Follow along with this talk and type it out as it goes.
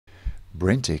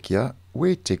BrenTech here,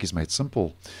 where tech is made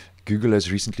simple. Google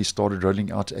has recently started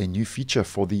rolling out a new feature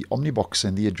for the Omnibox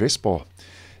and the address bar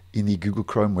in the Google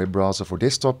Chrome web browser for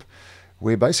desktop,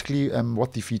 where basically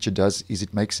what the feature does is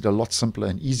it makes it a lot simpler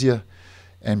and easier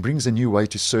and brings a new way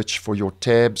to search for your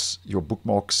tabs, your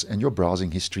bookmarks, and your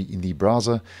browsing history in the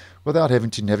browser without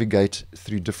having to navigate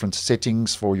through different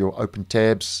settings for your open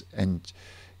tabs and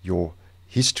your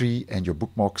history and your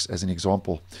bookmarks as an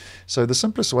example. So the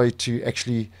simplest way to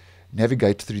actually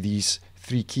navigate through these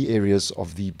three key areas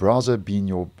of the browser, being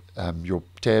your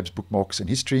tabs, bookmarks, and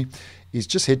history, is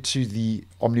just head to the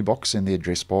Omnibox and the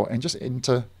address bar and just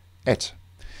enter @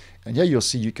 and here you'll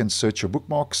see you can search your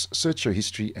bookmarks, search your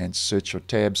history, and search your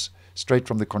tabs straight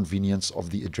from the convenience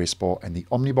of the address bar and the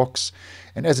Omnibox.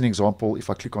 And as an example, if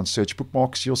I click on search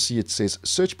bookmarks, you'll see it says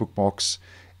search bookmarks,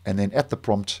 and then at the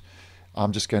prompt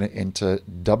I'm just going to enter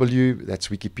W, that's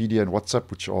Wikipedia and WhatsApp,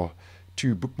 which are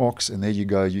two bookmarks, and there you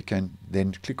go. You can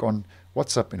then click on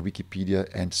WhatsApp and Wikipedia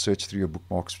and search through your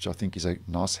bookmarks, which I think is a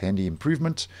nice handy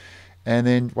improvement. And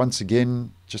then once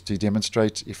again, just to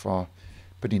demonstrate, if I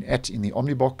put in @ in the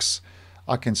Omnibox,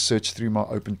 I can search through my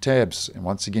open tabs, and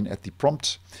once again at the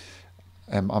prompt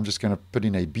I'm just going to put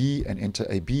in a B and enter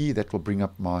a B. That will bring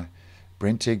up my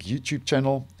BrenTech YouTube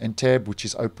channel and tab, which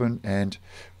is open. And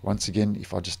once again,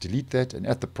 if I just delete that, and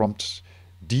at the prompt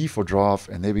D for drive,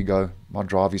 and there we go, my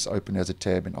drive is open as a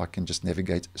tab, and I can just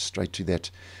navigate straight to that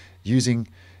using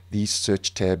these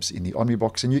search tabs in the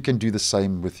Omnibox. And you can do the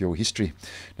same with your history.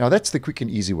 Now that's the quick and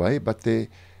easy way, but there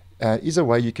is a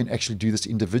way you can actually do this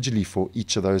individually for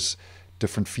each of those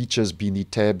different features, being the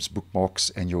tabs,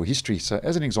 bookmarks, and your history. So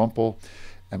as an example,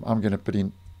 I'm going to put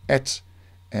in @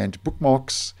 and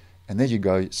bookmarks, and there you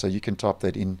go. So you can type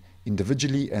that in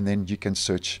individually, and then you can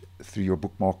search through your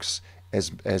bookmarks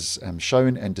as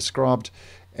shown and described.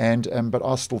 And but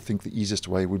I still think the easiest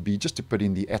way would be just to put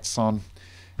in the @ sign,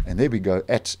 and there we go,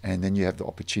 @ and then you have the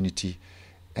opportunity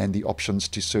and the options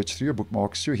to search through your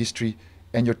bookmarks, your history,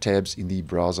 and your tabs in the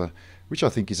browser, which I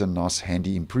think is a nice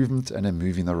handy improvement and a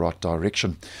move in the right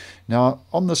direction. Now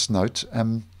on this note,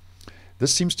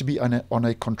 this seems to be on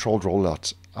a controlled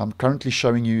rollout. I'm currently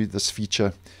showing you this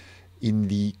feature in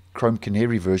the Chrome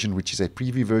Canary version, which is a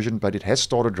preview version, but it has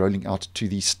started rolling out to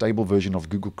the stable version of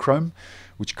Google Chrome,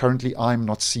 which currently I'm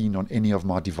not seeing on any of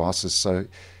my devices. So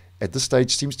at this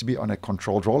stage seems to be on a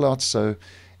controlled rollout. So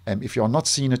if you are not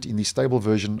seeing it in the stable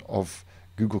version of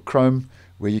Google Chrome,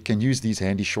 where you can use these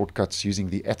handy shortcuts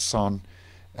using the @ sign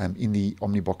in the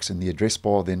Omnibox and the address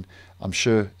bar, then I'm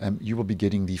sure you will be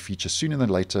getting the feature sooner than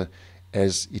later,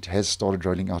 as it has started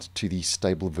rolling out to the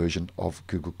stable version of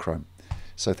Google Chrome.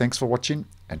 So thanks for watching,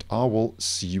 and I will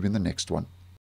see you in the next one.